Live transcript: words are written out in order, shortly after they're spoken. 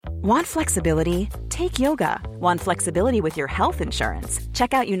Want flexibility? Take yoga. Want flexibility with your health insurance?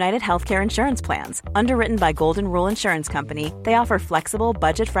 Check out United Healthcare Insurance Plans. Underwritten by Golden Rule Insurance Company, they offer flexible,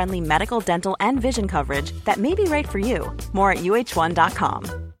 budget-friendly medical, dental, and vision coverage that may be right for you. More at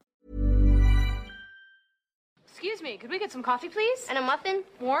uh1.com. Excuse me, could we get some coffee, please? And a muffin?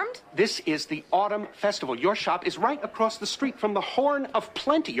 Warmed? This is the Autumn Festival. Your shop is right across the street from the Horn of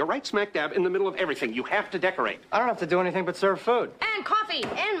Plenty. You're right smack dab in the middle of everything. You have to decorate. I don't have to do anything but serve food. And coffee!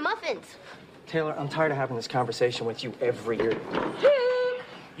 And muffins. Taylor, I'm tired of having this conversation with you every year.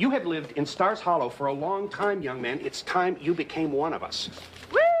 You have lived in Stars Hollow for a long time, young man. It's time you became one of us.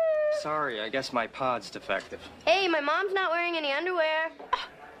 Woo! Sorry, I guess my pod's defective. Hey, my mom's not wearing any underwear.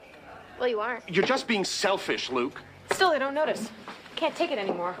 Well, you aren't. You're just being selfish, Luke. Still, I don't notice. Can't take it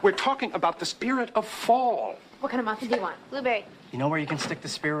anymore. We're talking about the spirit of fall. What kind of muffin do you want? Blueberry. You know where you can stick the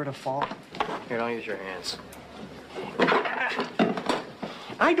spirit of fall? Here, don't use your hands.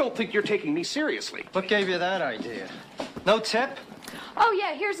 I don't think you're taking me seriously. What gave you that idea? No tip? Oh,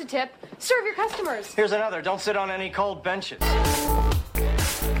 yeah, here's a tip. Serve your customers. Here's another. Don't sit on any cold benches.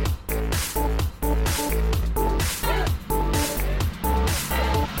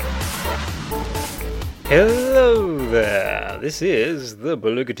 Hello there, this is the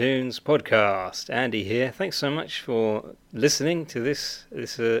Beluga Tunes podcast. Andy here. Thanks so much for listening to this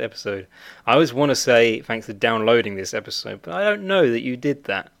episode. I always want to say thanks for downloading this episode, but I don't know that you did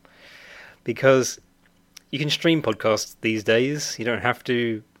that. Because you can stream podcasts these days, you don't have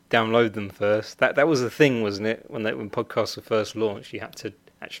to download them first. That was the thing, wasn't it? When podcasts were first launched, you had to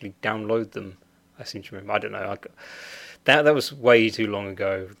actually download them. I seem to remember, I don't know. That was way too long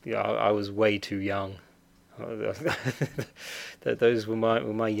ago. I was way too young. Those were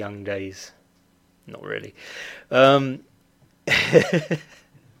my young days. Not really.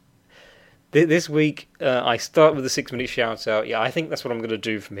 This week I start with a 6-minute shout out. Yeah, I think that's what I'm going to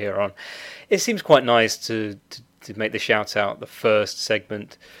do from here on. It seems quite nice to make the shout out the first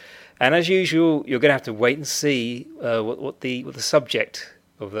segment, and as usual, you're going to have to wait and see what the subject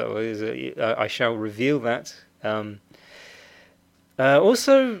of that is. I shall reveal that.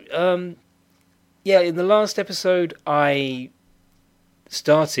 Yeah, in the last episode, I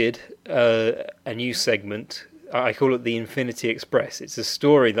started a new segment. I call it the Infinity Express. It's a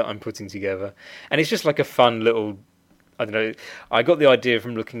story that I'm putting together, and it's just like a fun little, I don't know, I got the idea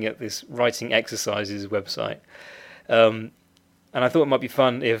from looking at this writing exercises website, and I thought it might be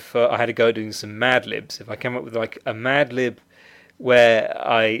fun if I had to go doing some Mad Libs. If I came up with like a Mad Lib where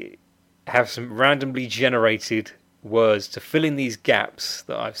I have some randomly generated words to fill in these gaps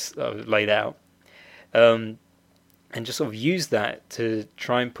that I've laid out. And just sort of use that to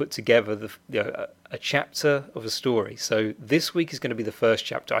try and put together a chapter of a story. So this week is going to be the first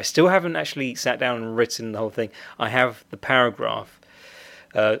chapter. I still haven't actually sat down and written the whole thing. I have the paragraph.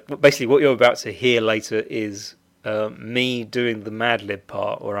 Basically, what you're about to hear later is me doing the Mad Lib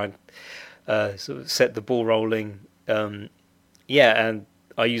part, where I sort of set the ball rolling. And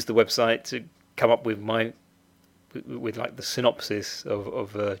I use the website to come up with like the synopsis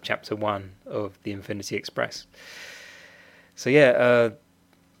of chapter 1 of the Infinity Express. So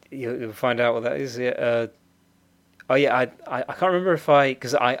you'll find out what that is. I can't remember if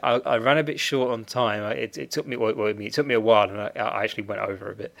because I ran a bit short on time. It took me a while, and I actually went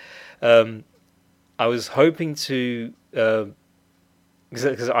over a bit. I was hoping to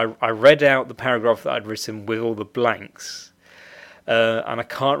because I read out the paragraph that I'd written with all the blanks, and I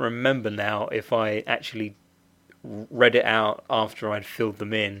can't remember now if I actually read it out after I'd filled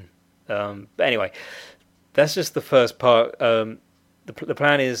them in. But anyway, that's just the first part. The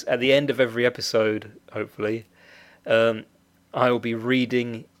plan is at the end of every episode, hopefully, I will be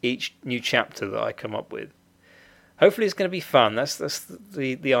reading each new chapter that I come up with. Hopefully, it's going to be fun. That's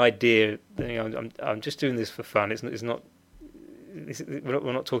the idea. I'm just doing this for fun. It's not.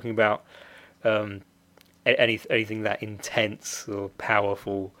 We're not talking about anything that intense or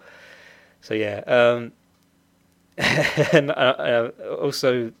powerful. So yeah. And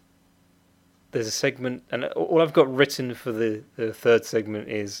also, there's a segment, and all I've got written for the third segment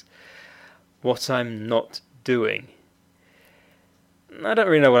is what I'm not doing. I don't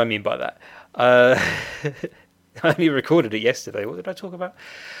really know what I mean by that. I only recorded it yesterday. What did I talk about?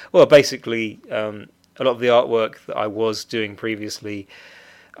 Well, basically, a lot of the artwork that I was doing previously,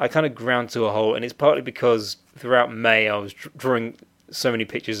 I kind of ground to a halt, and it's partly because throughout May I was drawing so many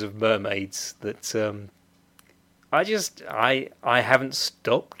pictures of mermaids that I haven't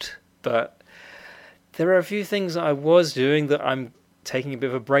stopped, but there are a few things that I was doing that I'm taking a bit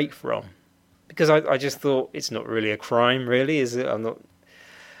of a break from, because I just thought it's not really a crime, really, is it? I'm not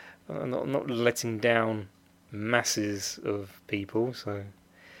letting down masses of people, so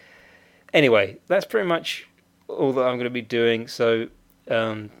Anyway, that's pretty much all that I'm going to be doing. So,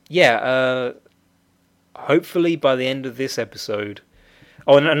 hopefully by the end of this episode...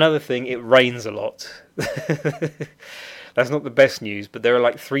 Oh, and another thing, it rains a lot. That's not the best news, but there are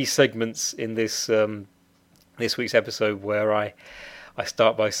like 3 segments in this this week's episode where I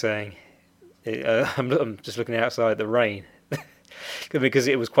start by saying, I'm just looking outside the rain. Because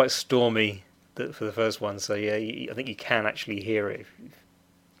it was quite stormy for the first one, so yeah, I think you can actually hear it.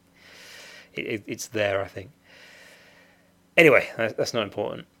 It's there, I think. Anyway, that's not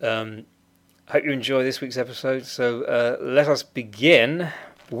important. Hope you enjoy this week's episode. So let us begin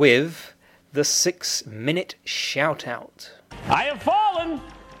with the 6-minute shout-out. I have fallen,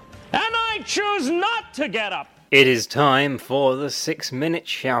 and I choose not to get up. It is time for the 6-minute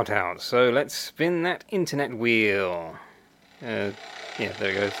shout-out. So let's spin that internet wheel. Yeah, there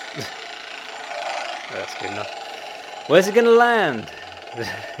it goes. That's good enough. Where's it going to land?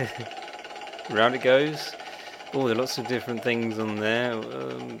 Round it goes. Oh, there are lots of different things on there.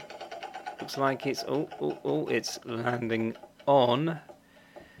 Looks like it's it's landing on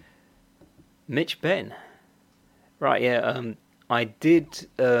Mitch Ben. Right, yeah. I did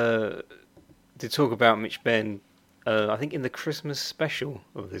talk about Mitch Ben. I think in the Christmas special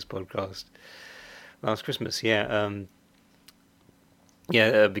of this podcast last Christmas. Yeah.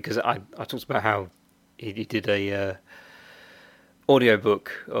 Because I talked about how he did a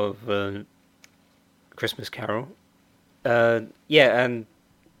audiobook of Christmas Carol. And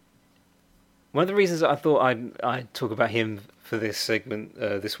one of the reasons I thought I'd talk about him for this segment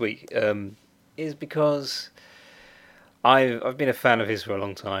this week is because I've been a fan of his for a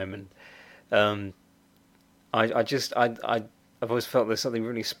long time, and I've always felt there's something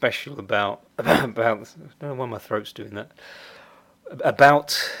really special about I don't know why my throat's doing that.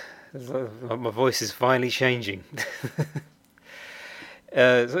 My voice is finally changing. Something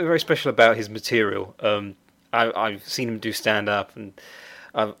very special about his material. I've seen him do stand-up, and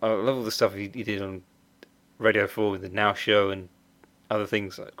I love all the stuff he did on Radio 4 with the Now Show and other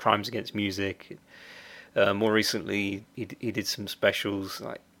things like Crimes Against Music. More recently, he did some specials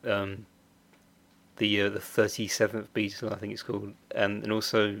like the 37th Beatle, I think it's called, and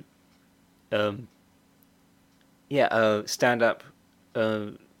also stand-up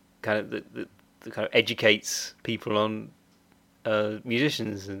kind of that kind of educates people on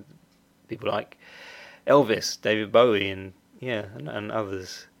musicians and people like Elvis, David Bowie, and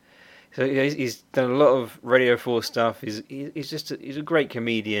others. So he's done a lot of Radio 4 stuff. He's a great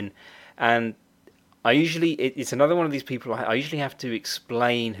comedian, and it's another one of these people I usually have to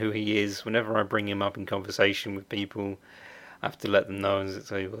explain who he is whenever I bring him up in conversation with people. I have to let them know and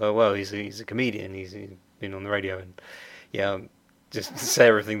say, well, he's a comedian. He's been on the radio, and just say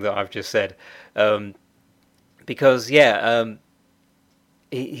everything that I've just said, because he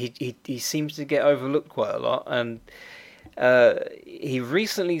seems to get overlooked quite a lot, and he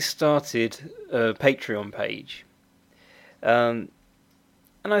recently started a Patreon page, and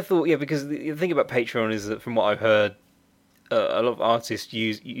I thought, because the thing about Patreon is that, from what I've heard, a lot of artists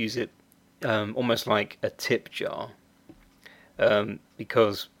use it almost like a tip jar,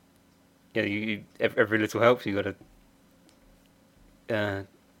 because every little helps. You got to,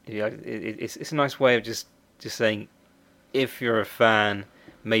 it's a nice way of just saying, if you're a fan,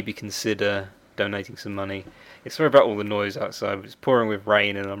 maybe consider donating some money. It's sorry about all the noise outside, but it's pouring with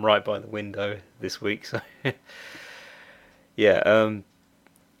rain, and I'm right by the window this week, so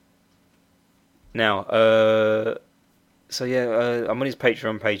Now, I'm on his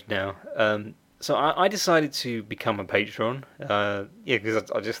Patreon page now. So I decided to become a patron.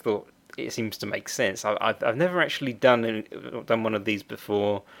 Because I just thought it seems to make sense. I've never actually done one of these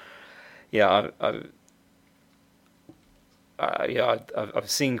before. I've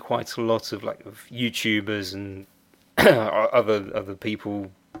seen quite a lot of of YouTubers and other people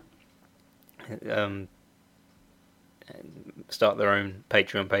start their own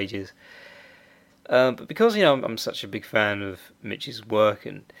Patreon pages. But because I'm such a big fan of Mitch's work,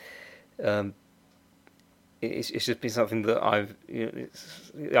 and it's just been something that I've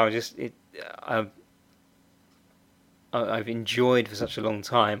enjoyed for such a long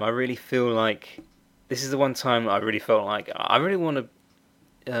time. I really feel like this is the one time I really felt like I really want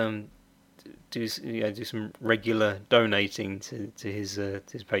to do some regular donating to his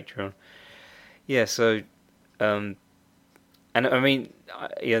Patreon. So and I mean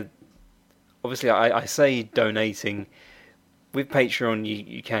obviously I say donating. With Patreon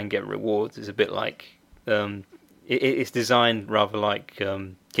you can get rewards. It's a bit like it's designed rather like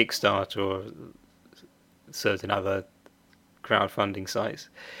Kickstarter or certain other crowdfunding sites.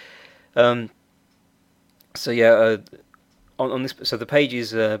 On this, so the page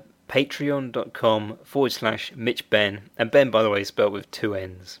is patreon.com/MitchBen. And Ben, by the way, is spelled with 2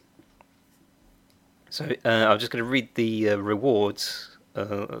 N's. So I'm just going to read the rewards.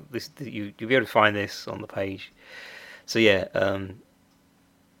 You'll be able to find this on the page. So yeah,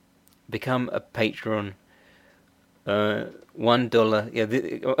 become a patron. $1.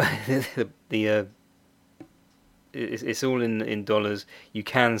 Yeah, it's all in dollars. You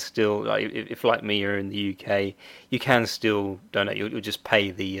can still, like, if like me you're in the UK, you can still donate. You'll just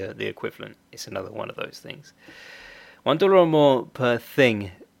pay the equivalent. It's another one of those things. $1 or more per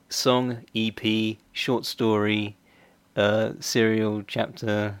thing: song, EP, short story, serial,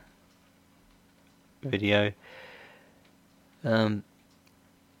 chapter, video.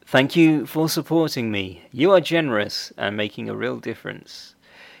 Thank you for supporting me. You are generous and making a real difference.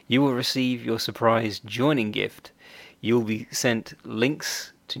 You will receive your surprise joining gift. You will be sent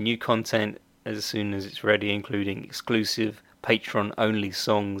links to new content as soon as it's ready, including exclusive Patreon-only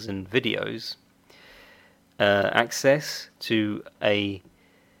songs and videos. Access to a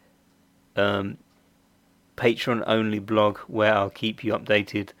Patreon-only blog where I'll keep you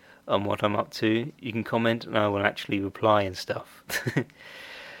updated on what I'm up to. You can comment and I will actually reply and stuff.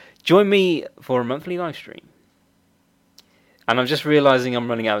 Join me for a monthly live stream. And I'm just realising I'm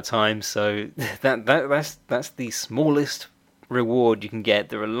running out of time, so that's the smallest reward you can get.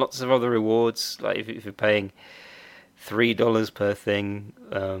 There are lots of other rewards, like if you're paying $3 per thing,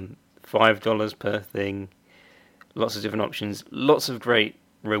 $5 per thing, lots of different options, lots of great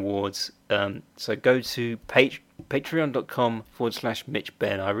rewards. So go to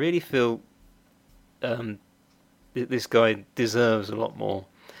patreon.com/MitchBen. I really feel this guy deserves a lot more.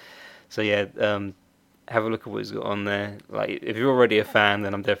 So yeah, have a look at what he's got on there. Like, if you're already a fan,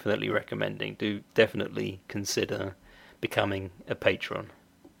 then I'm definitely recommending. Do definitely consider becoming a patron.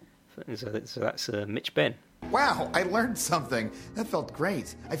 So that's Mitch Ben. Wow, I learned something. That felt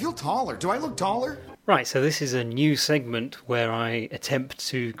great. I feel taller. Do I look taller? Right, so this is a new segment where I attempt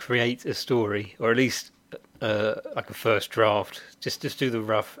to create a story, or at least like a first draft. Just do the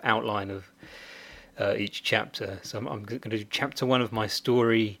rough outline of each chapter. So I'm going to do chapter 1 of my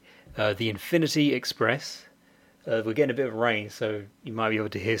story, The Infinity Express. We're getting a bit of rain, so you might be able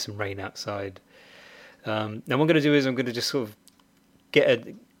to hear some rain outside. Now what I'm going to do is I'm going to just sort of get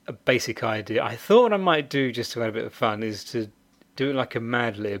a basic idea. I thought what I might do, just to have a bit of fun, is to do it like a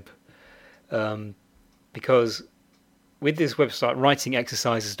Mad Lib. Because with this website,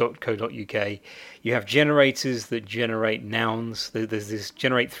 writingexercises.co.uk, you have generators that generate nouns. There's this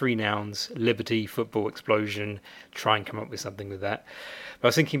generate 3 nouns: liberty, football, explosion. Try and come up with something with that. But I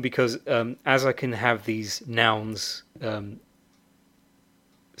was thinking, because as I can have these nouns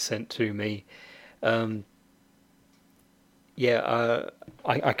sent to me,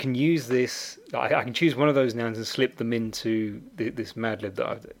 I can use this. I can choose one of those nouns and slip them into this Mad Lib that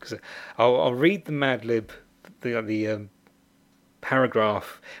I've. Because I'll read the Mad Lib, the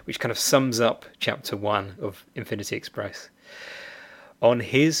paragraph which kind of sums up chapter 1 of Infinity Express. On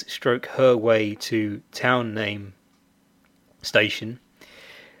his/her way to town name station,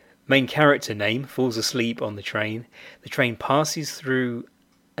 main character name falls asleep on the train. The train passes through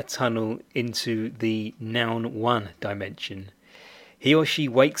a tunnel into the noun 1 dimension. He or she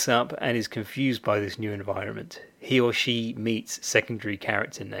wakes up and is confused by this new environment. He or she meets secondary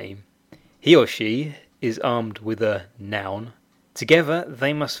character name. He or she is armed with a noun. Together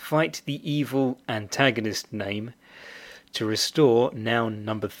they must fight the evil antagonist name to restore noun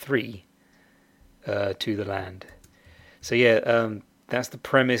number 3 to the land. So yeah, that's the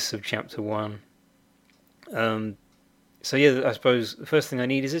premise of chapter 1. So yeah, I suppose the first thing I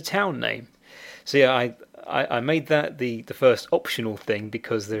need is a town name. So yeah, I made that the first optional thing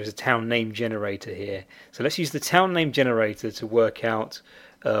because there's a town name generator here. So let's use the town name generator to work out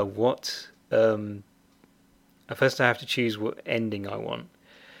what. First, I have to choose what ending I want.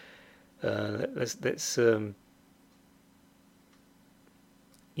 Let's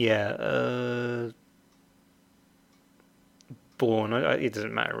born. It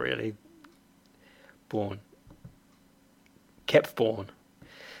doesn't matter really. Born. Kept born.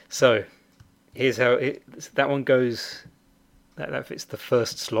 So here's how that one goes. That fits the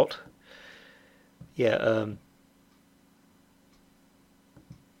first slot. Yeah.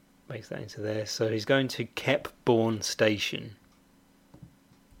 Makes that into there. So he's going to Kepborn Station.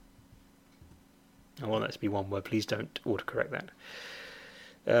 I want that to be one word. Please don't autocorrect that.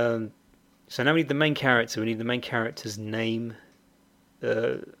 So now we need the main character. We need the main character's name.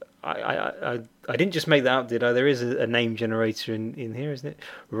 I didn't just make that up, did I? There is a name generator in here, isn't it?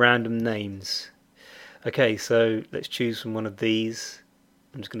 Random names. Okay, so let's choose from one of these.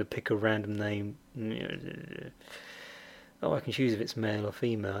 I'm just going to pick a random name. Oh, I can choose if it's male or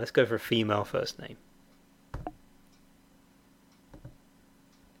female. Let's go for a female first name.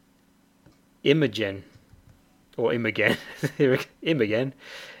 Imogen. Or Imogen. Imogen.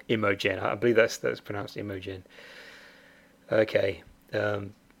 Imogen. I believe that's pronounced Imogen. Okay.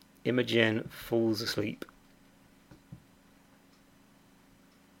 Imogen falls asleep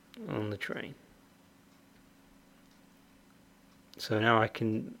on the train. So now I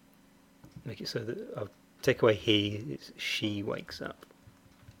can make it so that I'll take away he, it's she wakes up.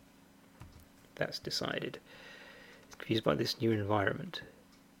 That's decided. It's confused by this new environment.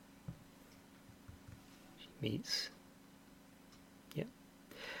 She meets. Yeah.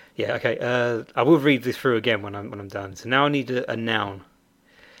 Yeah, okay. I will read this through again when I'm done. So now I need a noun.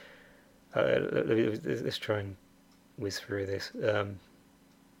 Let's try and whiz through this.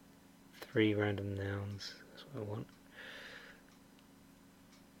 3 random nouns. That's what I want.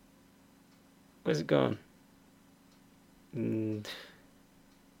 Where's it gone? I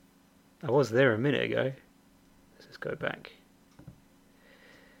was there a minute ago. Let's just go back.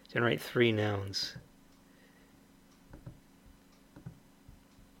 Generate 3 nouns.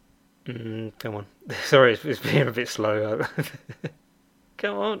 Come on. Sorry, it's being a bit slow.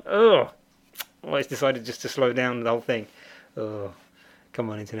 Come on. Oh, it's decided just to slow down the whole thing. Oh, come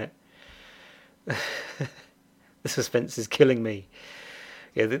on, internet. The suspense is killing me.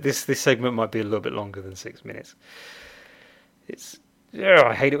 Yeah, this segment might be a little bit longer than 6 minutes. It's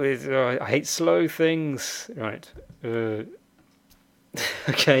I hate it. I hate slow things. Right.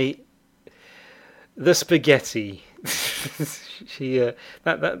 Okay. The spaghetti. I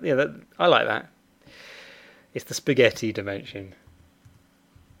like that. It's the spaghetti dimension.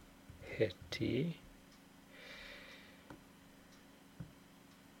 Hetty.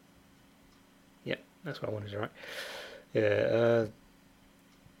 Yeah, that's what I wanted to write. Yeah.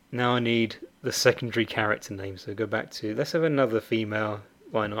 Now I need the secondary character name. So go back to. Let's have another female.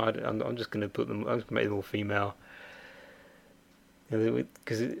 Why not? I'm just going to put them. I'm just going to make them all female.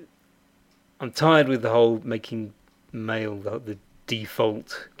 Because I'm tired with the whole making male the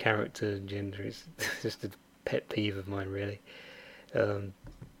default character gender. It's just a pet peeve of mine, really. I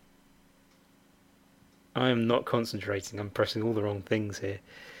am not concentrating. I'm pressing all the wrong things here.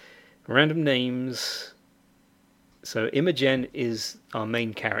 Random names. So Imogen is our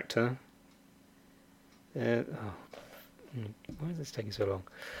main character. Why is this taking so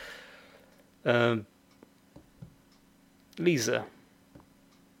long? Lisa.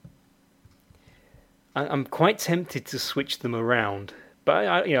 I'm quite tempted to switch them around, but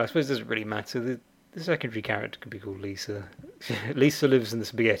I suppose it doesn't really matter. The secondary character could be called Lisa. Lisa lives in the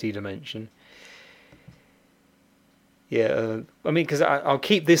spaghetti dimension. Yeah, because I'll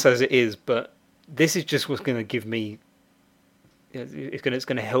keep this as it is, but this is just what's going to give me. It's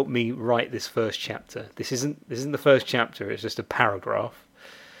going to help me write this first chapter. This isn't the first chapter. It's just a paragraph.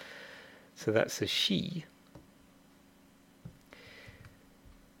 So that's a she.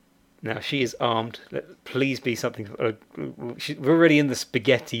 Now she is armed. Please be something. We're already in the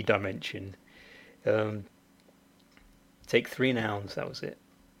spaghetti dimension. Take 3 nouns. That was it.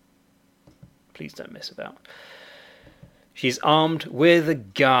 Please don't mess about. She's armed with a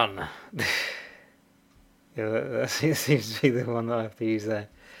gun. That seems to be the one that I have to use there.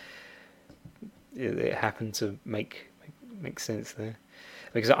 It happened to make sense there.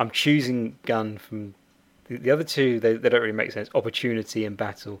 Because I'm choosing gun from the other two, they don't really make sense. Opportunity and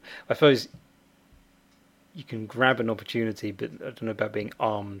battle. I suppose you can grab an opportunity, but I don't know about being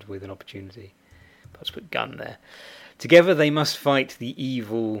armed with an opportunity. But I'll just put gun there. Together they must fight the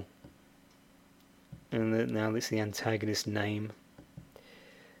evil. And now this is the antagonist name.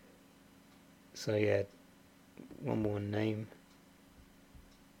 So yeah, one more name.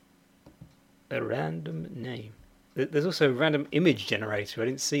 A random name. There's also a random image generator. I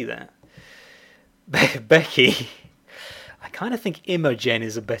didn't see that. Becky. I kind of think Imogen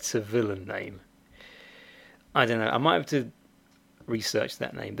is a better villain name. I don't know. I might have to research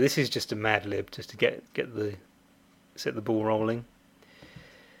that name. But this is just a Mad Lib, just to set the ball rolling.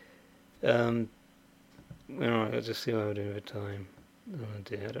 Alright, I'll just see what I'm doing over time. Oh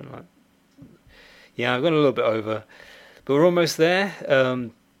dear, I don't like. Yeah, I've gone a little bit over, but we're almost there.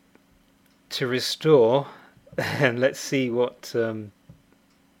 To restore, and let's see what they're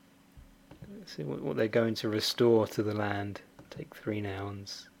going to restore to the land. Take 3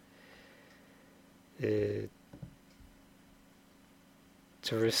 nouns. To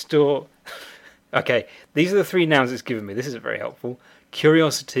restore. Okay, these are the 3 nouns it's given me. This isn't very helpful.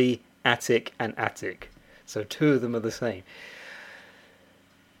 Curiosity, attic, and attic. So 2 of them are the same.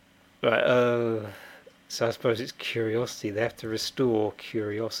 Right, so I suppose it's curiosity. They have to restore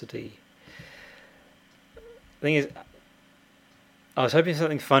curiosity. The thing is, I was hoping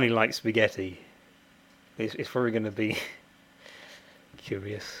something funny like spaghetti. It's probably going to be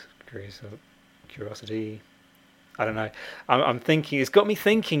curiosity. I don't know. I'm thinking. It's got me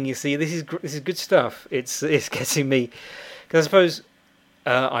thinking. You see, this is good stuff. It's getting me, because I suppose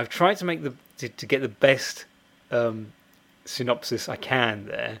I've tried to make to get the best synopsis I can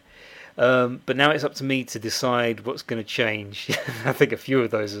there. But now it's up to me to decide what's going to change. I think a few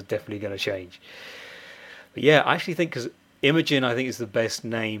of those are definitely going to change. But yeah, I actually think, because Imogen, I think, is the best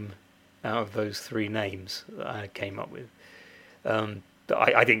name out of those three names that I came up with.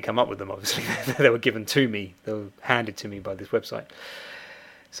 I didn't come up with them, obviously. They were given to me. They were handed to me by this website.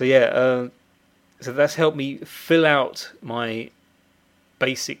 So yeah, so that's helped me fill out my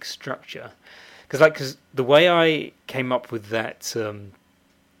basic structure. Because the way I came up with that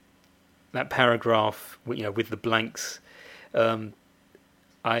that paragraph, with the blanks, I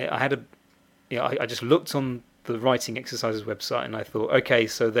had I just looked on the writing exercises website and I thought, okay,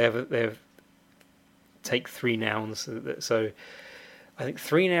 so they've take three nouns. So I think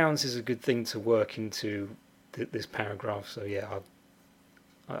three nouns is a good thing to work into this paragraph. So yeah,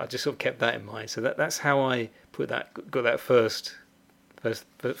 I just sort of kept that in mind. So that's how I got that first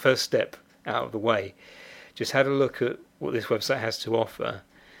step out of the way. Just had a look at what this website has to offer,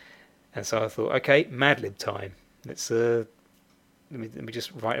 and so I thought, okay, Mad Lib time. Let's let me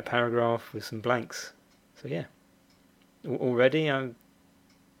just write a paragraph with some blanks. So yeah, already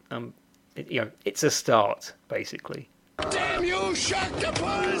it's a start, basically. Damn you,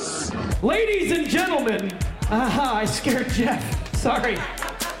 Sharktopus! Ladies and gentlemen, I scared Jeff. Sorry.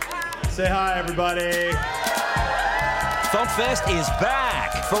 Say hi, everybody. Funkfest is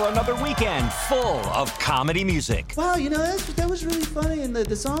back for another weekend full of comedy music. Wow, that was really funny, and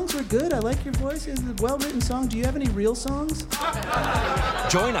the songs were good. I like your voice. It's a well-written song. Do you have any real songs?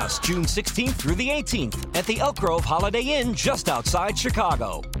 Join us June 16th through the 18th at the Elk Grove Holiday Inn just outside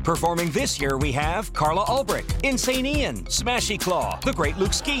Chicago. Performing this year, we have Carla Ulbrich, Insane Ian, Smashy Claw, The Great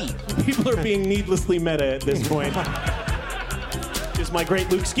Luke Ski. People are being needlessly meta at this point. Just my Great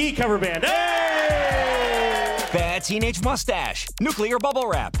Luke Ski cover band. Hey! Bad Teenage Mustache, Nuclear Bubble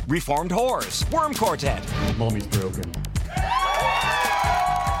Wrap, Reformed Whores, Worm Quartet. Mommy's broken.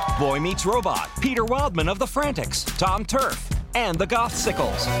 Boy Meets Robot, Peter Wildman of The Frantics, Tom Turf, and the Goth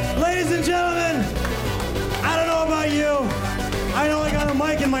Sickles. Ladies and gentlemen, I don't know about you. I know I got a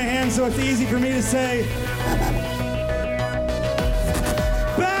mic in my hand, so it's easy for me to say,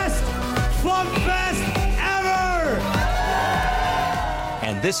 best Funk Fest ever!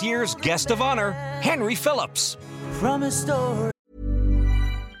 And this year's guest of honor, Henry Phillips. From a store.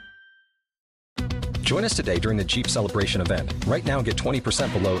 Join us today during the Jeep Celebration event. Right now, get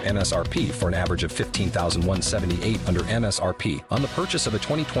 20% below MSRP for an average of $15,178 under MSRP on the purchase of a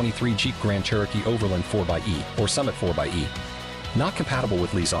 2023 Jeep Grand Cherokee Overland 4xE or Summit 4xE. Not compatible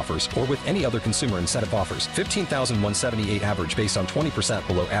with lease offers or with any other consumer incentive offers. $15,178 average based on 20%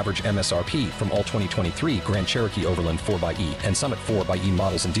 below average MSRP from all 2023 Grand Cherokee Overland 4xE and Summit 4xE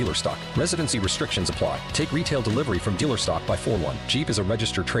models in dealer stock. Residency restrictions apply. Take retail delivery from dealer stock by 4/1. Jeep is a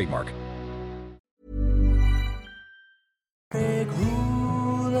registered trademark.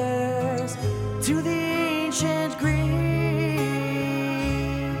 Rulers to the ancient Greeks,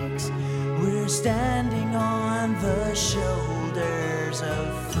 we're standing on the shoulders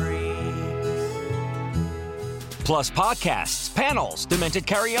of freaks. Plus podcasts, panels, Demented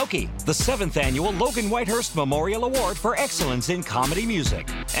Karaoke, the 7th annual Logan Whitehurst Memorial Award for Excellence in Comedy Music,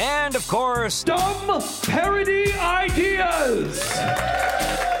 and of course, Dumb Parody Ideas!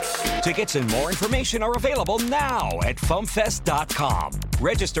 Tickets and more information are available now at FumFest.com.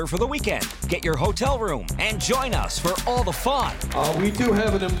 Register for the weekend, get your hotel room, and join us for all the fun. We do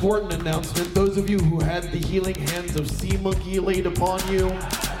have an important announcement. Those of you who had the healing hands of Sea Monkey laid upon you,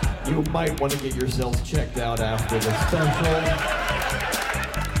 you might want to get yourselves checked out after the special.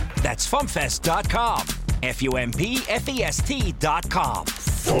 That's FumFest.com. FUMPFEST.com.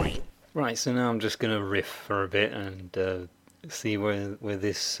 Right, so now I'm just going to riff for a bit and see where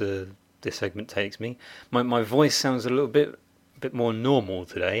this segment takes me. My voice sounds a little bit more normal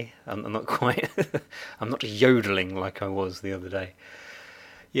today. I'm not quite. I'm not yodeling like I was the other day.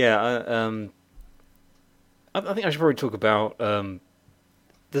 Yeah, I think I should probably talk about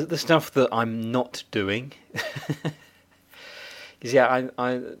the stuff that I'm not doing. Because yeah,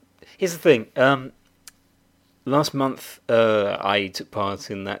 here's the thing. Last month, I took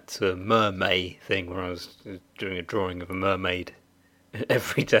part in that mermaid thing where I was doing a drawing of a mermaid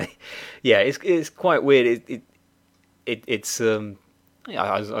every day. Yeah, it's quite weird. It's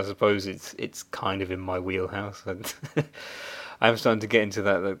I suppose it's kind of in my wheelhouse. I'm starting to get into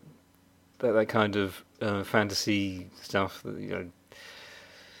that kind of fantasy stuff. That,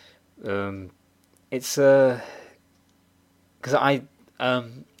 It's because I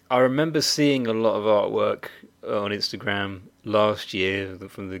remember seeing a lot of artwork on Instagram last year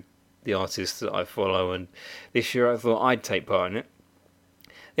from the artists that I follow, and this year I thought I'd take part in it.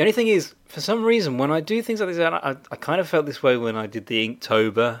 The only thing is, for some reason, when I do things like this, I kind of felt this way when I did the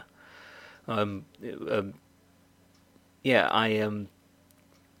Inktober. When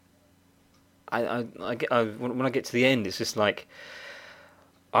I get to the end, it's just like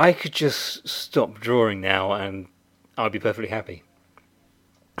I could just stop drawing now and I'd be perfectly happy.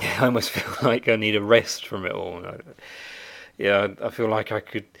 I almost feel like I need a rest from it all. Yeah, I feel like I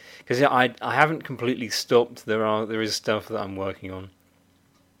could, because I haven't completely stopped. There is stuff that I'm working on.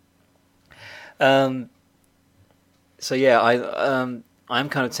 So yeah, I'm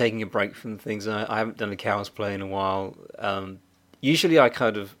kind of taking a break from things. I haven't done a Cows Play in a while. Usually I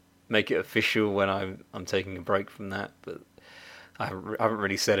kind of make it official when I'm taking a break from that, but I haven't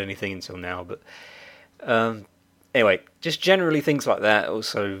really said anything until now. But anyway, just generally things like that.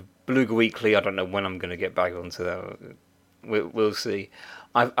 Also, Beluga Weekly, I don't know when I'm going to get back onto that. We'll see.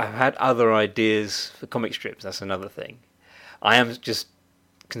 I've had other ideas for comic strips. That's another thing. I am just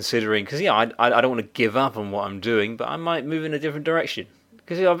considering, because I don't want to give up on what I'm doing, but I might move in a different direction.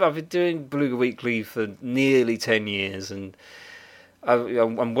 Because I've been doing Beluga Weekly for nearly 10 years, and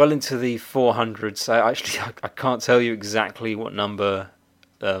I'm well into the 400s. So actually, I can't tell you exactly what number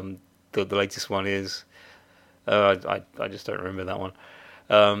the latest one is. I just don't remember that one.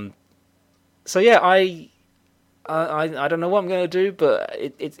 So yeah, I don't know what I'm going to do, but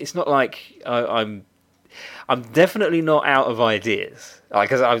it's not like I'm definitely not out of ideas.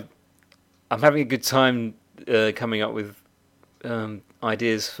 Because I'm having a good time coming up with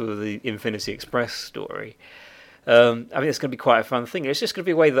ideas for the Infinity Express story. I think it's going to be quite a fun thing. It's just going to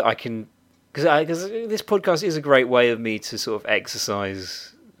be a way that I can, because this podcast is a great way of me to sort of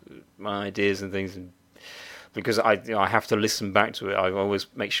exercise my ideas and things, and because I have to listen back to it. I always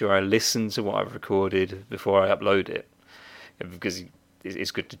make sure I listen to what I've recorded before I upload it, because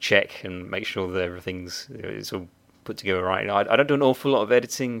it's good to check and make sure that it's all put together right. I don't do an awful lot of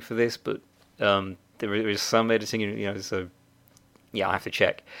editing for this, but there is some editing, so yeah, I have to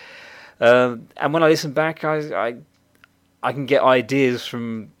check. And when I listen back, I can get ideas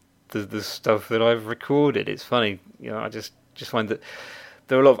from the stuff that I've recorded. It's funny, I just find that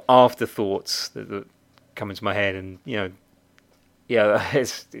there are a lot of afterthoughts that come into my head, and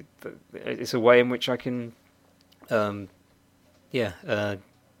it's a way in which I can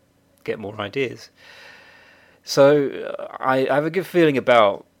get more ideas. So I have a good feeling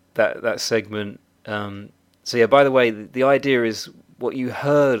about that segment. So yeah, by the way, the idea is what you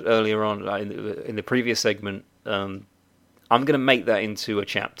heard earlier on in the previous segment. I'm going to make that into a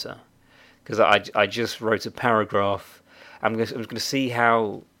chapter, because I just wrote a paragraph. I'm going to see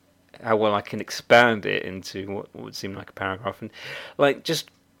how well I can expand it into what would seem like a paragraph, and like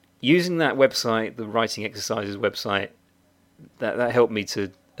just using that website, the Writing Exercises website, that helped me to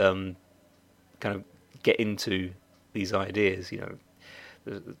kind of get into these ideas.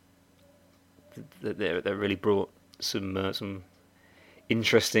 That really brought some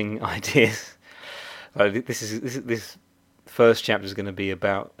interesting ideas. This first chapter is going to be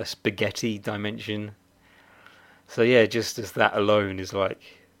about a spaghetti dimension. So yeah, just as that alone is like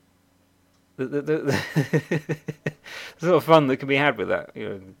the sort of fun that can be had with that,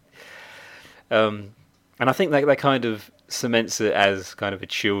 and I think that kind of cements it as kind of a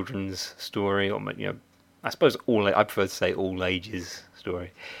children's story, or I suppose I prefer to say all ages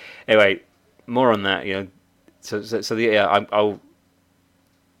story. Anyway, more on that.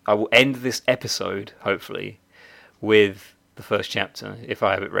 I will end this episode hopefully with the first chapter if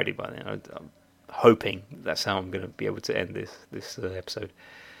I have it ready by then. I'm hoping that's how I'm going to be able to end this episode.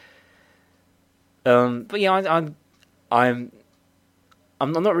 But yeah, I'm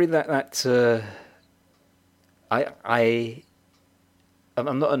not really that. I'm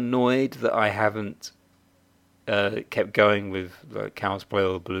not annoyed that I haven't kept going with Cows Play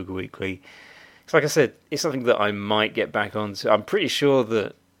or Beluga Weekly. It's like I said, it's something that I might get back onto. I'm pretty sure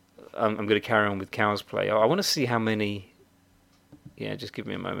that I'm going to carry on with Cows Play. I want to see how many. Yeah, just give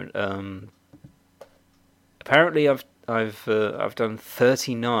me a moment. Apparently, I've done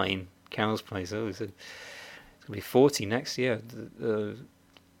 39 Cows Plays. Oh, it's going to be 40 next year.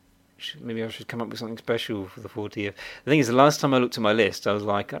 Maybe I should come up with something special for the 40th. The thing is, the last time I looked at my list, I was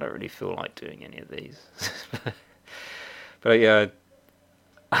like, I don't really feel like doing any of these. But yeah,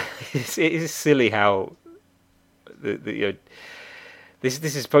 it is silly how this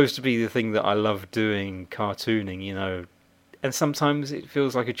is supposed to be the thing that I love doing, cartooning, and sometimes it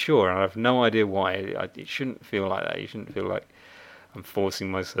feels like a chore, and I have no idea why. It shouldn't feel like that. You shouldn't feel like I'm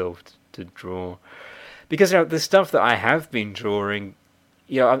forcing myself to draw. Because the stuff that I have been drawing,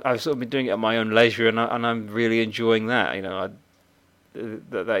 I've sort of been doing it at my own leisure, and I'm really enjoying that.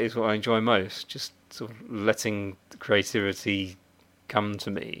 That is what I enjoy most. Just sort of letting creativity come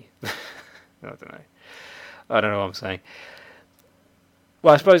to me. I don't know what I'm saying.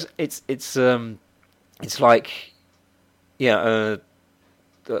 Well, I suppose it's like, a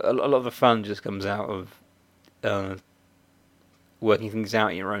lot of the fun just comes out of working things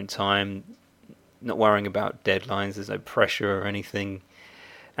out in your own time, not worrying about deadlines. There's no pressure or anything,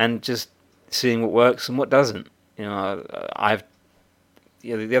 and just seeing what works and what doesn't. The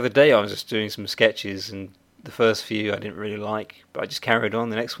other day I was just doing some sketches, and the first few I didn't really like, but I just carried on.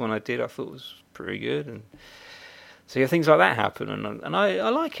 The next one I did, I thought was pretty good, and so things like that happen, and I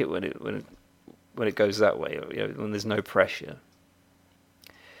like it when it goes that way, when there's no pressure.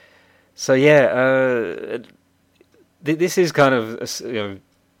 So this is kind of I suppose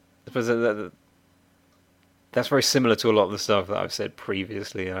that's very similar to a lot of the stuff that I've said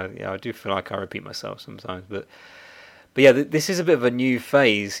previously. I do feel like I repeat myself sometimes, but this is a bit of a new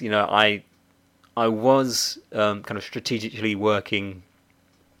phase. I was kind of strategically working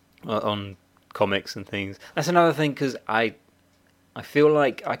on comics and things. That's another thing, because I feel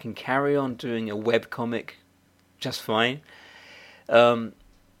like I can carry on doing a web comic just fine. But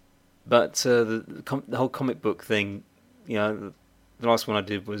the whole comic book thing, the last one I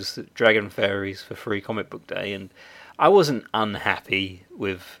did was Dragon Fairies for Free Comic Book Day, and I wasn't unhappy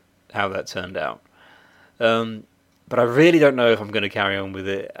with how that turned out. But I really don't know if I'm going to carry on with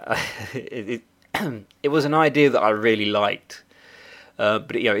it. It was an idea that I really liked,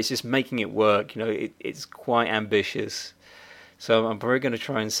 but it's just making it work. It's quite ambitious, so I'm probably going to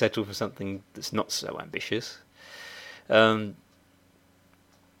try and settle for something that's not so ambitious. And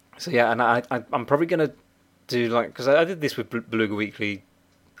I'm probably going to do, because I did this with Beluga Weekly,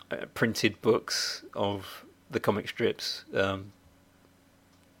 printed books of the comic strips.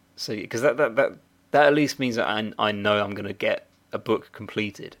 Because that at least means that I know I'm going to get a book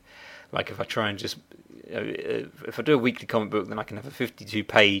completed. Like if I try and just, if I do a weekly comic book, then I can have a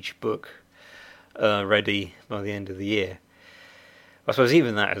 52-page book ready by the end of the year. I suppose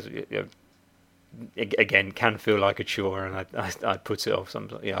even that is, again, can feel like a chore, and I put it off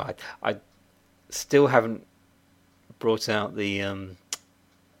sometimes. I still haven't brought out the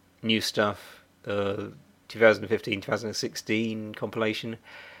new stuff, 2015-2016 compilation.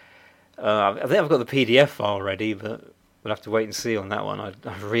 I think I've got the PDF file ready, but we'll have to wait and see on that one. I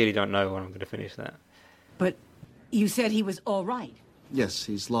really don't know when I'm going to finish that. But you said he was all right. Yes,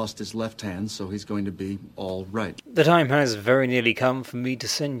 he's lost his left hand, so he's going to be all right. The time has very nearly come for me to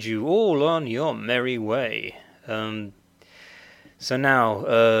send you all on your merry way. So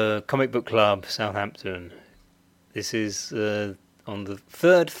now, Comic Book Club, Southampton. This is on the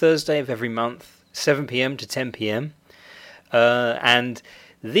third Thursday of every month, 7 p.m. to 10 p.m. And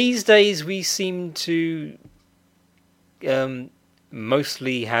these days we seem to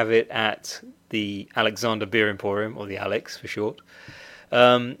mostly have it at the Alexander Beer Emporium, or the Alex for short.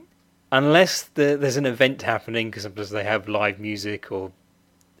 Unless there's an event happening, because sometimes they have live music, or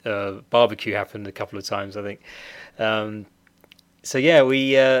barbecue happened a couple of times, I think.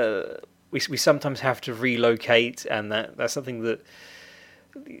 We sometimes have to relocate, and that's something that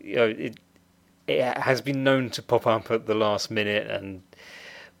it has been known to pop up at the last minute. And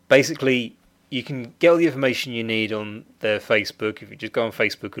basically, you can get all the information you need on their Facebook. If you just go on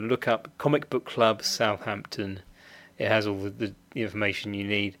Facebook and look up Comic Book Club Southampton, it has all the information you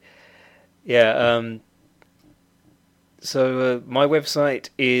need. So my website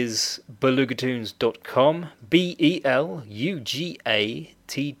is belugatoons.com,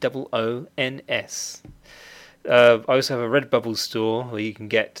 BELUGATOONS. I also have a Redbubble store where you can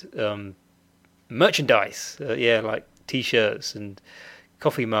get merchandise, like t-shirts and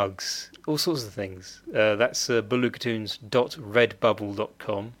coffee mugs, all sorts of things. That's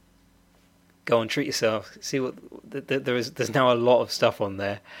belugatoons.redbubble.com. Go and treat yourself. See what there's now a lot of stuff on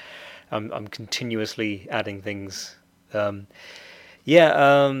there. I'm continuously adding things. This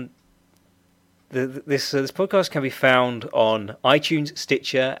podcast can be found on iTunes,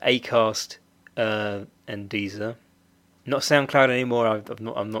 Stitcher, Acast, and Deezer. Not SoundCloud anymore.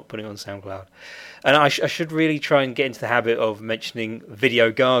 I'm not putting it on SoundCloud. And I should really try and get into the habit of mentioning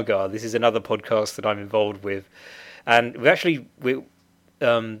Video Gaga. This is another podcast that I'm involved with, and we've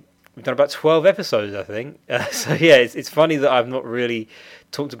done about 12 episodes, I think. It's funny that I've not really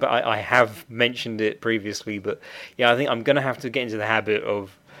talked about. I have mentioned it previously, but I think I'm going to have to get into the habit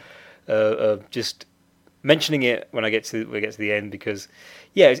of just mentioning it when we get to the end, because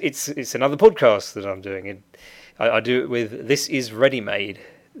it's another podcast that I'm doing, and I do it with This Is Ready Made.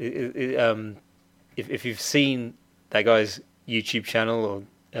 If you've seen that guy's YouTube channel or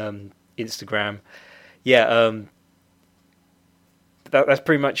Instagram, that's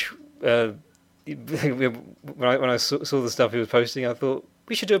pretty much. When I saw the stuff he was posting, I thought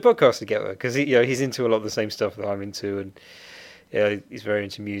we should do a podcast together because he's into a lot of the same stuff that I'm into, and he's very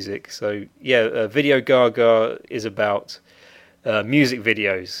into music. So Video Gaga is about music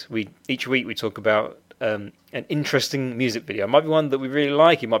videos. Each week we talk about an interesting music video. It might be one that we really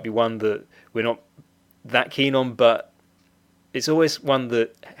like. It might be one that we're not that keen on, but it's always one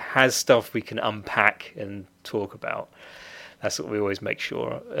that has stuff we can unpack and talk about. That's what we always make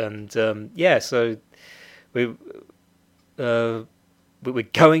sure. And so we're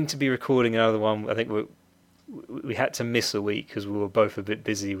going to be recording another one. I think we had to miss a week because we were both a bit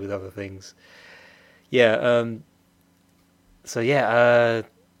busy with other things. And so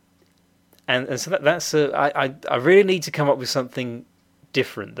that's I really need to come up with something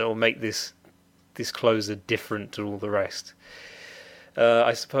different that will make this closer different to all the rest.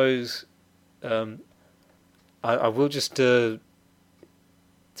 I suppose I will just do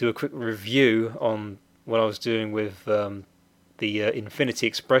a quick review on what I was doing with the Infinity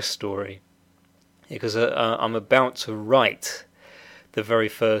Express story, because I'm about to write the very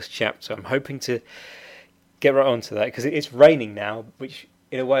first chapter. I'm hoping to get right onto that because it's raining now, which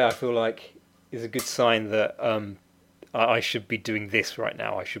in a way I feel like is a good sign that I should be doing this right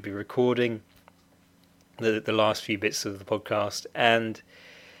now. I should be recording the last few bits of the podcast and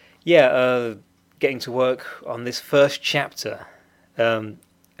getting to work on this first chapter. And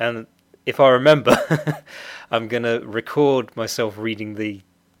if I remember, I'm going to record myself reading the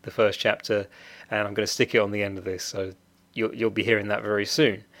first chapter, and I'm going to stick it on the end of this. So you'll be hearing that very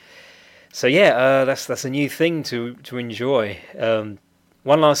soon. So that's a new thing to enjoy.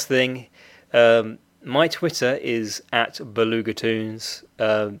 One last thing. My Twitter is @BelugaTunes,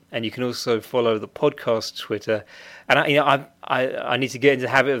 and you can also follow the podcast Twitter. And I need to get into the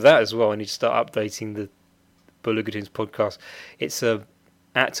habit of that as well. I need to start updating the BelugaTunes podcast. It's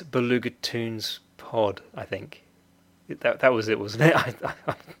 @BelugaTuneSpod, I think. That was it, wasn't it?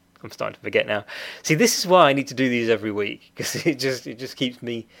 I'm starting to forget now. See, this is why I need to do these every week, because it just keeps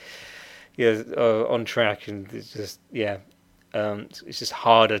me on track, and it's just it's just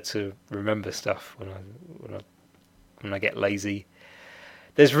harder to remember stuff when I get lazy.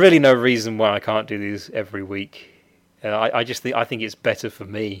 There's really no reason why I can't do these every week. I think it's better for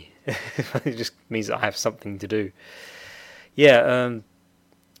me. It just means that I have something to do.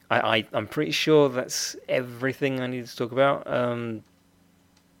 I'm pretty sure that's everything I need to talk about.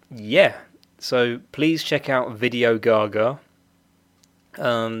 So please check out Video Gaga.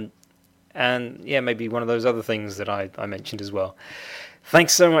 And maybe one of those other things that I mentioned as well.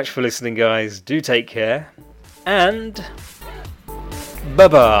 Thanks so much for listening, guys. Do take care. And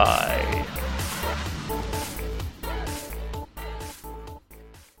bye-bye.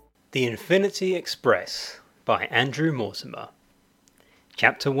 The Infinity Express by Andrew Mortimer.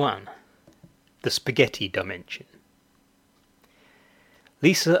 Chapter 1. The Spaghetti Dimension.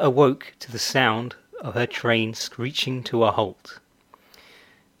 Lisa awoke to the sound of her train screeching to a halt.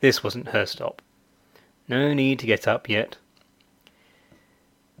 This wasn't her stop. No need to get up yet.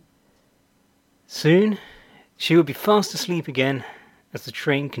 Soon, she would be fast asleep again as the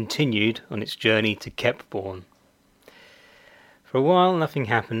train continued on its journey to Kepborn. For a while, nothing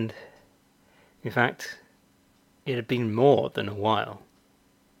happened. In fact, it had been more than a while.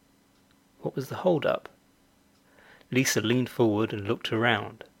 What was the hold-up? Lisa leaned forward and looked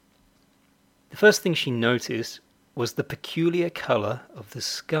around. The first thing she noticed was the peculiar colour of the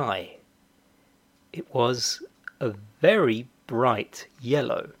sky. It was a very bright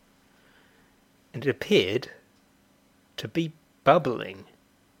yellow, and it appeared to be bubbling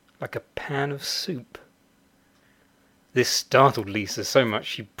like a pan of soup. This startled Lisa so much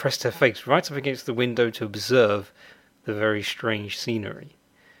she pressed her face right up against the window to observe the very strange scenery.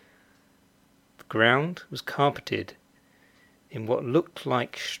 The ground was carpeted in what looked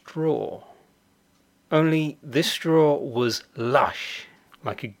like straw. Only this straw was lush,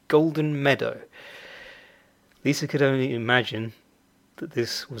 like a golden meadow. Lisa could only imagine that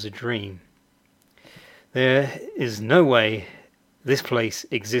this was a dream. There is no way this place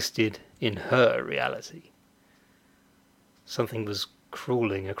existed in her reality. Something was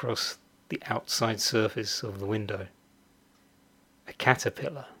crawling across the outside surface of the window. A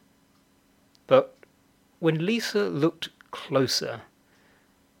caterpillar. But when Lisa looked closer,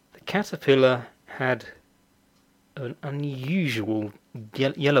 the caterpillar had an unusual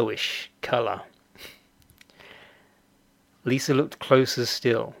yellowish colour. Lisa looked closer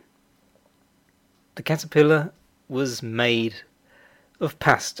still. The caterpillar was made of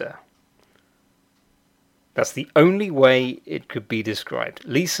pasta. That's the only way it could be described.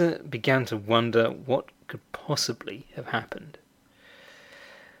 Lisa began to wonder what could possibly have happened.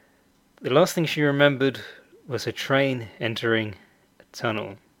 The last thing she remembered was her train entering a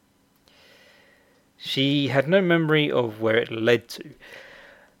tunnel. She had no memory of where it led to.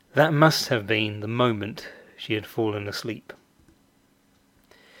 That must have been the moment she had fallen asleep.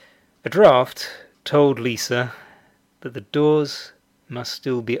 A draft told Lisa that the doors must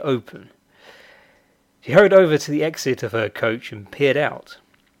still be open. She hurried over to the exit of her coach and peered out.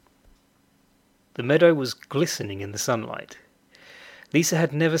 The meadow was glistening in the sunlight. Lisa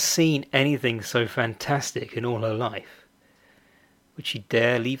had never seen anything so fantastic in all her life. Would she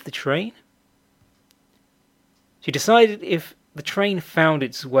dare leave the train? She decided if the train found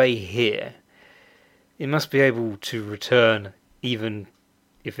its way here, it must be able to return even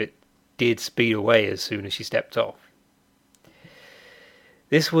if it did speed away as soon as she stepped off.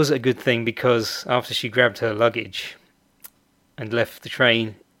 This was a good thing because after she grabbed her luggage and left the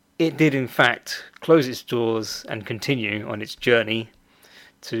train, it did in fact close its doors and continue on its journey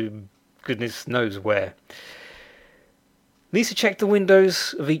to goodness knows where. Lisa checked the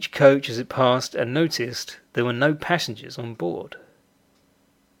windows of each coach as it passed and noticed there were no passengers on board.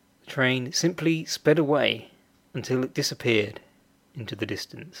 The train simply sped away until it disappeared into the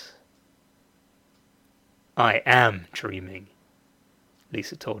distance. I am dreaming,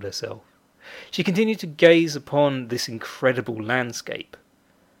 Lisa told herself. She continued to gaze upon this incredible landscape.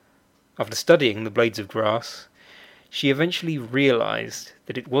 After studying the blades of grass, she eventually realized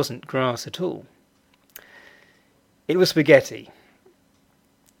that it wasn't grass at all. It was spaghetti.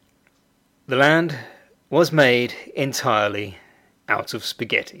 The land was made entirely out of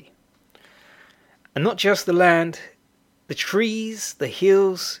spaghetti. And not just the land, the trees, the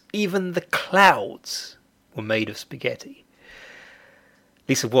hills, even the clouds were made of spaghetti.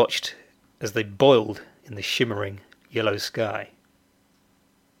 Lisa watched as they boiled in the shimmering yellow sky.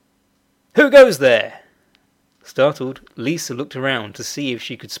 Who goes there? Startled, Lisa looked around to see if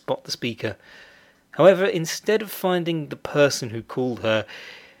she could spot the speaker. However, instead of finding the person who called her,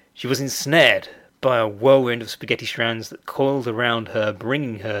 she was ensnared by a whirlwind of spaghetti strands that coiled around her,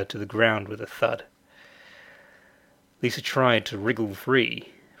 bringing her to the ground with a thud. Lisa tried to wriggle free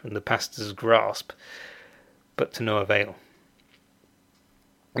from the pastor's grasp, but to no avail.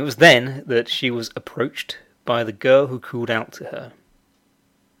 It was then that she was approached by the girl who called out to her.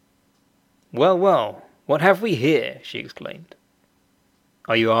 Well, well, what have we here? She exclaimed.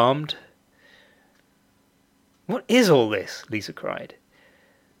 Are you armed? What is all this? Lisa cried.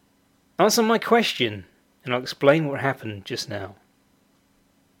 Answer my question, and I'll explain what happened just now.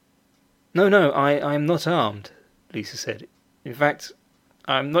 No, I am not armed, Lisa said. In fact,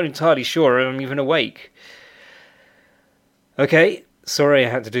 I'm not entirely sure I'm even awake. Okay, sorry I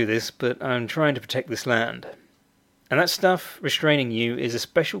had to do this, but I'm trying to protect this land. And that stuff restraining you is a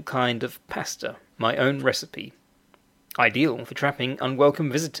special kind of pasta, my own recipe. Ideal for trapping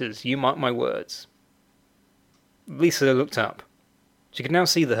unwelcome visitors, you mark my words. Lisa looked up. She could now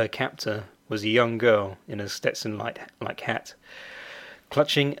see that her captor was a young girl in a Stetson-like hat,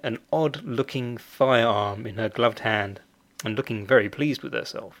 clutching an odd-looking firearm in her gloved hand and looking very pleased with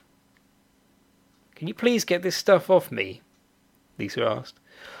herself. Can you please get this stuff off me? Lisa asked.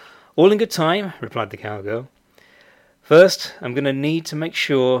 All in good time, replied the cowgirl. First, I'm going to need to make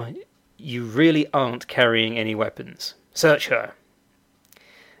sure you really aren't carrying any weapons. Search her.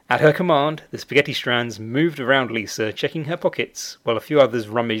 At her command, the spaghetti strands moved around Lisa, checking her pockets, while a few others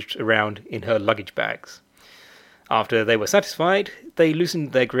rummaged around in her luggage bags. After they were satisfied, they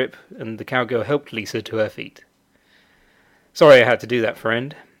loosened their grip, and the cowgirl helped Lisa to her feet. Sorry I had to do that,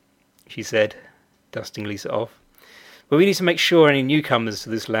 friend, she said, dusting Lisa off. But we need to make sure any newcomers to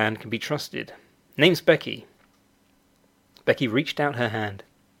this land can be trusted. Name's Becky. Becky reached out her hand.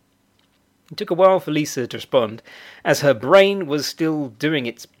 It took a while for Lisa to respond, as her brain was still doing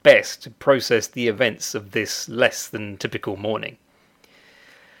its best to process the events of this less than typical morning.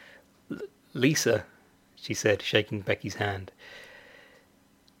 Lisa, she said, shaking Becky's hand.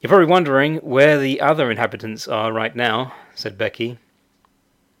 You're probably wondering where the other inhabitants are right now, said Becky.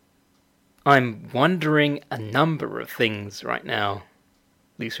 I'm wondering a number of things right now,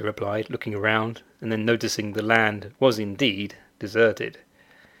 Lisa replied, looking around and then noticing the land was indeed deserted.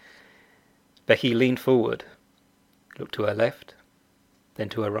 Becky leaned forward, looked to her left, then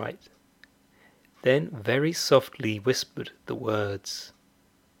to her right, then very softly whispered the words,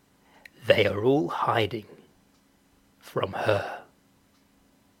 They are all hiding from her.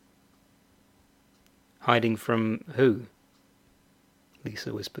 Hiding from who?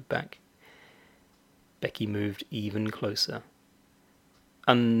 Lisa whispered back. Becky moved even closer.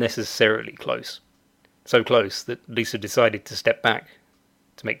 Unnecessarily close. So close that Lisa decided to step back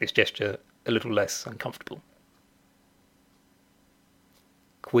to make this gesture a little less uncomfortable.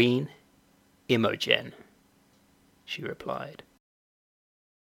 Queen Imogen, she replied.